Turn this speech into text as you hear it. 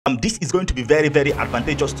This is going to be very, very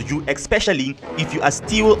advantageous to you, especially if you are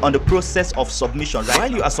still on the process of submission, right?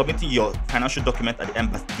 While you are submitting your financial document at the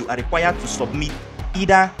embassy, you are required to submit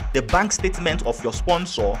either the bank statement of your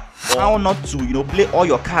sponsor, or how not to, play all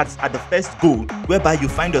your cards at the first go, whereby you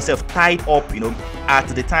find yourself tied up, at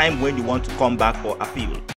the time when you want to come back for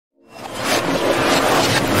appeal.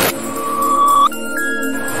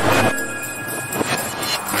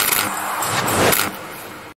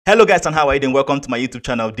 Hello guys, and how are you doing? Welcome to my YouTube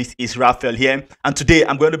channel. This is Raphael here, and today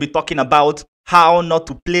I'm going to be talking about how not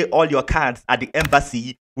to play all your cards at the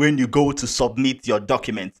embassy when you go to submit your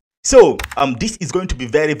documents. So this is going to be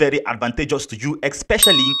very, very advantageous to you,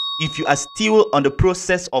 especially if you are still on the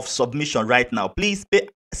process of submission right now. Please pay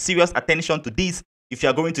serious attention to this. If you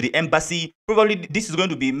are going to the embassy, probably this is going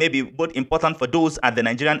to be maybe both important for those at the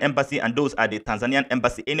Nigerian embassy and those at the Tanzanian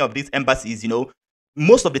embassy. Any of these embassies,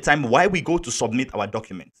 most of the time, why we go to submit our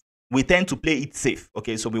documents, we tend to play it safe.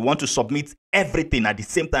 Okay, so we want to submit everything at the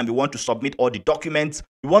same time. We want to submit all the documents.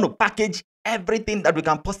 We want to package everything that we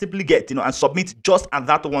can possibly get, and submit just at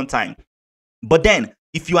that one time. But then,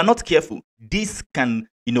 if you are not careful, this can,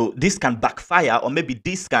 this can backfire, or maybe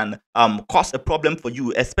this can cause a problem for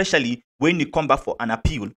you, especially when you come back for an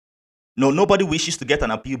appeal. No, nobody wishes to get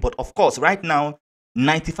an appeal, but of course, right now,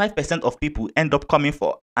 95% of people end up coming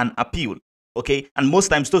for an appeal. Okay, and most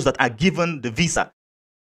times those that are given the visa,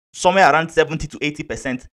 somewhere around 70 to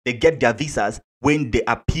 80%, they get their visas when they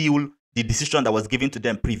appeal the decision that was given to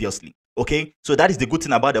them previously. Okay, so that is the good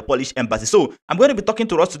thing about the Polish embassy. So I'm going to be talking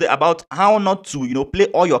to us today about how not to, play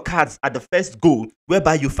all your cards at the first go,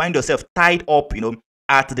 whereby you find yourself tied up,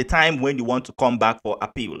 at the time when you want to come back for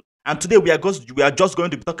appeal. And today we are just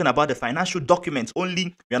going to be talking about the financial documents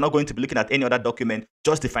only. We are not going to be looking at any other document,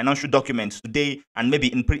 just the financial documents today. And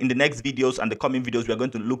maybe in the next videos and the coming videos, we are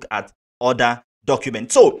going to look at other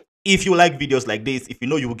documents. So if you like videos like this, if you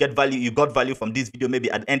will get value, you got value from this video,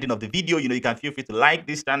 maybe at the ending of the video, you can feel free to like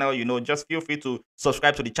this channel, just feel free to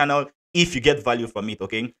subscribe to the channel if you get value from it.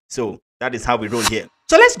 Okay, so that is how we roll here.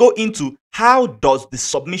 So let's go into how does the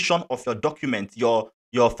submission of your document, your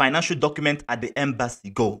financial document at the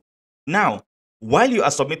embassy go. Now, while you are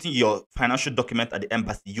submitting your financial document at the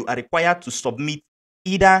embassy, you are required to submit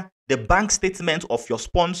either the bank statement of your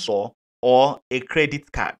sponsor or a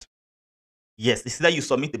credit card. Yes, it's either you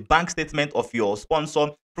submit the bank statement of your sponsor,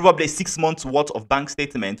 probably 6 months worth of bank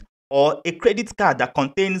statement, or a credit card that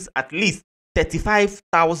contains at least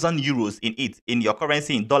 35,000 euros in it, in your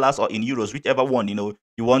currency, in dollars or in euros, whichever one, you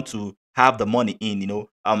want to have the money in,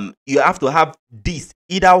 you have to have this,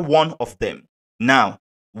 either one of them. Now,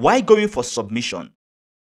 why going for submission?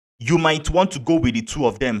 You might want to go with the two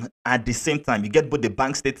of them at the same time. You get both the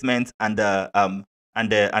bank statement and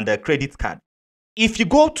the credit card. If you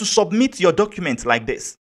go to submit your document like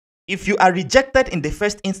this, if you are rejected in the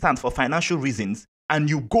first instance for financial reasons and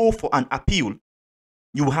you go for an appeal,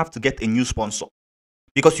 you will have to get a new sponsor,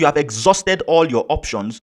 because you have exhausted all your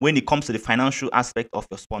options when it comes to the financial aspect of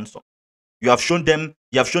your sponsor. You have shown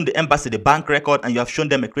the embassy the bank record, and you have shown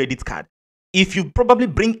them a credit card. If you probably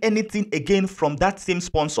bring anything again from that same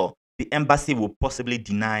sponsor, the embassy will possibly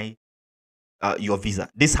deny your visa.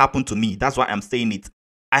 This happened to me. That's why I'm saying it.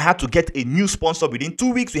 I had to get a new sponsor within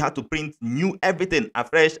 2 weeks. We had to print everything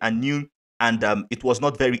afresh and new, and it was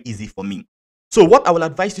not very easy for me. So what I will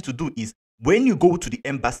advise you to do is, when you go to the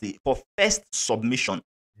embassy for first submission,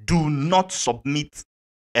 do not submit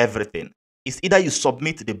everything. It's either you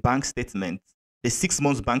submit the bank statement, the 6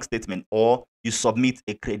 months bank statement, or you submit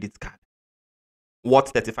a credit card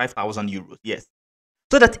worth 35,000 euros. Yes.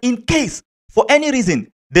 So that in case, for any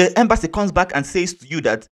reason, the embassy comes back and says to you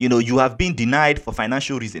that, you have been denied for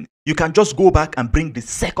financial reason, you can just go back and bring the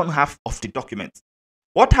second half of the document.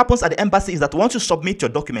 What happens at the embassy is that once you submit your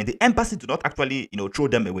document, the embassy do not actually, throw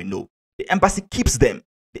them away. No. The embassy keeps them.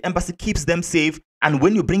 The embassy keeps them safe. And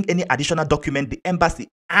when you bring any additional document, the embassy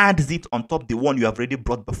adds it on top of the one you have already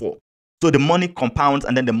brought before. So the money compounds,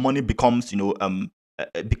 and then the money becomes,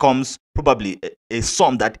 becomes probably a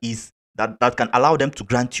sum that can allow them to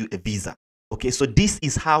grant you a visa. Okay, so this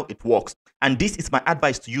is how it works, and this is my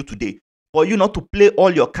advice to you today, for you not to play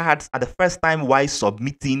all your cards at the first time while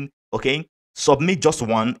submitting. Okay, submit just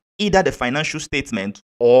one, either the financial statement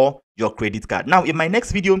or your credit card. Now, in my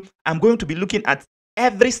next video, I'm going to be looking at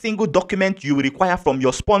every single document you will require from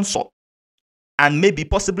your sponsor, and maybe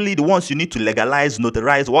possibly the ones you need to legalize,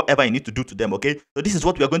 notarize, whatever you need to do to them, okay? So this is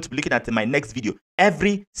what we are going to be looking at in my next video.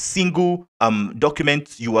 Every single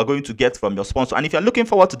document you are going to get from your sponsor. And if you're looking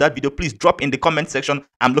forward to that video, please drop in the comment section.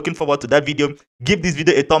 I'm looking forward to that video. Give this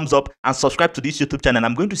video a thumbs up and subscribe to this YouTube channel.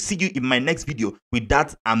 I'm going to see you in my next video with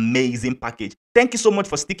that amazing package. Thank you so much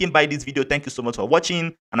for sticking by this video. Thank you so much for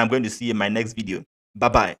watching, and I'm going to see you in my next video.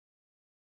 Bye-bye.